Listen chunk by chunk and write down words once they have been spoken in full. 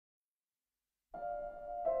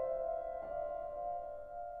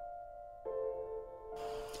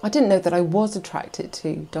I didn't know that I was attracted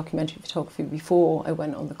to documentary photography before I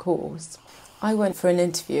went on the course. I went for an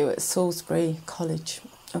interview at Salisbury College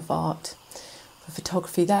of Art for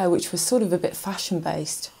photography there, which was sort of a bit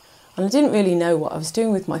fashion-based. And I didn't really know what I was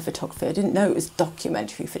doing with my photography. I didn't know it was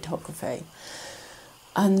documentary photography.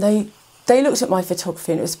 And they looked at my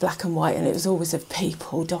photography and it was black and white and it was always of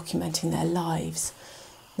people documenting their lives.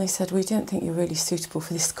 And they said, "We don't think you're really suitable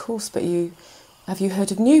for this course, but have you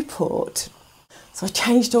heard of Newport?" So I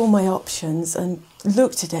changed all my options and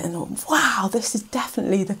looked at it and thought, wow, this is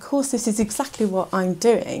definitely the course. This is exactly what I'm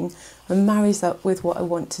doing and marries up with what I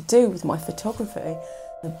want to do with my photography.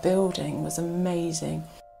 The building was amazing.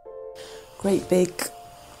 Great big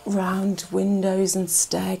round windows and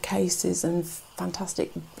staircases and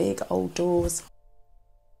fantastic big old doors.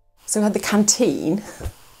 So we had the canteen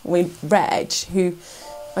with Reg, who,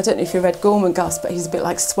 I don't know if you read Gorman Gus, but he's a bit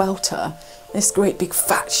like Swelter. This great big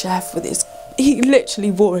fat chef with he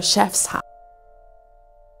literally wore a chef's hat.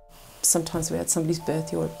 Sometimes we had somebody's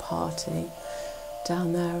birthday or a party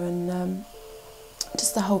down there, and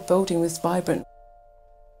just the whole building was vibrant.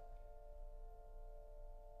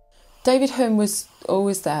 David Home was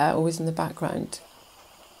always there, always in the background.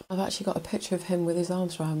 I've actually got a picture of him with his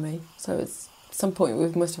arms around me. So at some point we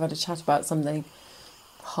must have had a chat about something,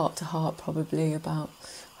 heart to heart probably, about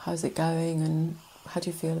how's it going and how do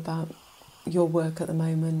you feel about your work at the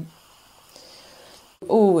moment. I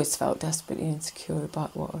always felt desperately insecure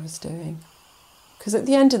about what I was doing. Because at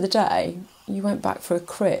the end of the day, you went back for a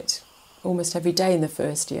crit almost every day in the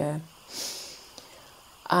first year.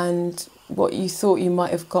 And what you thought you might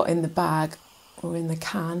have got in the bag or in the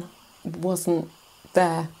can wasn't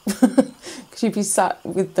there. Because you'd be sat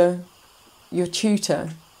with your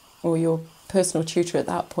tutor or your personal tutor at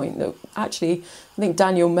that point. That actually, I think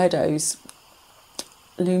Daniel Meadows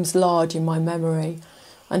looms large in my memory.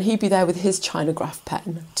 And he'd be there with his Chinograph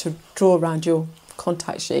pen to draw around your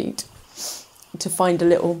contact sheet to find a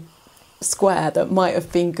little square that might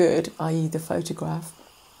have been good, i.e. the photograph.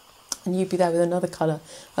 And you'd be there with another colour.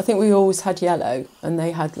 I think we always had yellow and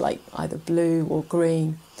they had like either blue or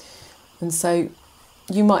green. And so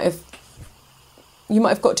you might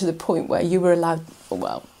have got to the point where you were allowed,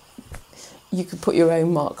 well, you could put your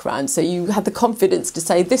own mark around. So you had the confidence to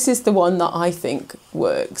say, this is the one that I think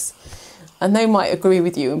works. And they might agree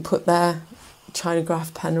with you and put their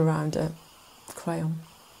Chinograph pen around a crayon.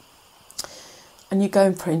 And you go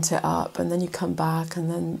and print it up and then you come back and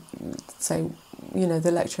then say, you know, the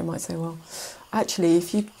lecturer might say, well, actually,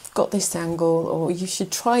 if you've got this angle, or you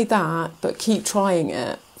should try that, but keep trying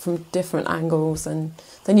it from different angles. And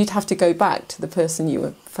then you'd have to go back to the person you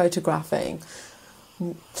were photographing.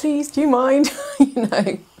 Please, do you mind? You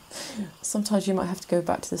know, sometimes you might have to go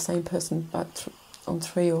back to the same person on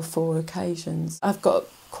 3 or 4 occasions. I've got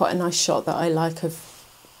quite a nice shot that I like of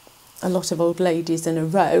a lot of old ladies in a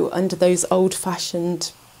row under those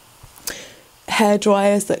old-fashioned hair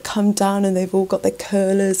dryers that come down and they've all got their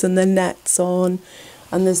curlers and their nets on,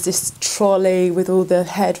 and there's this trolley with all the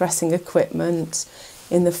hairdressing equipment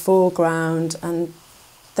in the foreground, and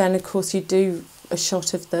then of course you do a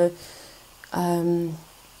shot of the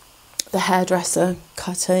hairdresser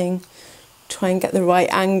cutting, try and get the right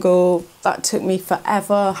angle. That took me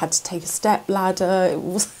forever. I had to take a step ladder. It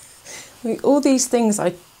was all these things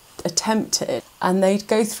I attempted, and they'd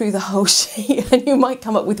go through the whole sheet and you might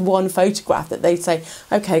come up with one photograph that they'd say,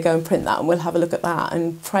 okay, go and print that and we'll have a look at that,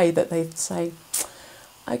 and pray that they'd say,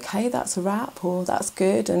 okay, that's a wrap, or that's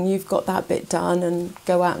good, and you've got that bit done, and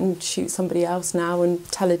go out and shoot somebody else now and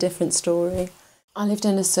tell a different story. I lived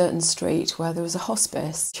in a certain street where there was a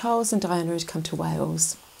hospice. Charles and Diana had come to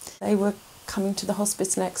Wales. They were coming to the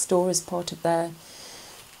hospice next door as part of their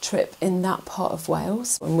trip in that part of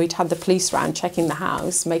Wales. And we'd had the police round checking the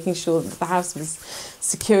house, making sure that the house was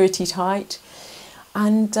security tight.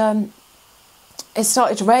 And it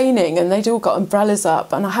started raining and they'd all got umbrellas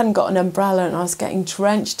up and I hadn't got an umbrella and I was getting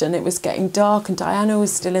drenched and it was getting dark and Diana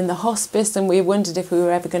was still in the hospice and we wondered if we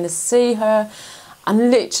were ever going to see her.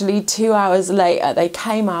 And literally 2 hours later, they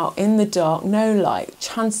came out in the dark, no light,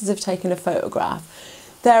 chances of taking a photograph.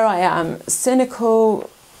 There I am, cynical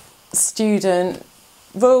student,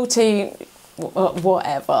 royalty,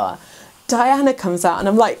 whatever. Diana comes out and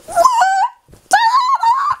I'm like, what?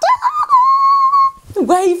 Diana!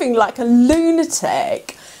 Waving like a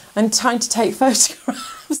lunatic and trying to take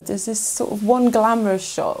photographs. There's this sort of one glamorous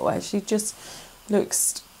shot where she just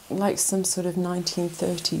looks like some sort of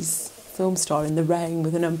 1930s film star in the rain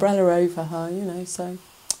with an umbrella over her, you know, so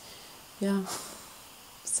yeah,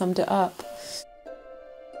 summed it up.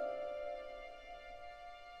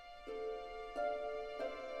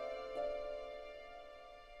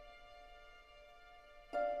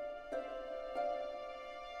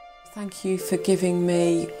 Thank you for giving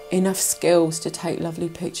me enough skills to take lovely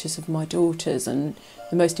pictures of my daughters, and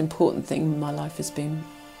the most important thing in my life has been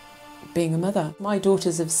being a mother. My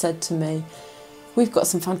daughters have said to me, "We've got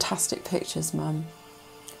some fantastic pictures, Mum."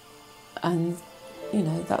 And, you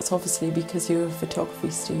know, that's obviously because you're a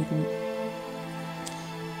photography student.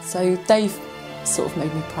 So they've sort of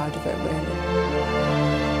made me proud of it, really.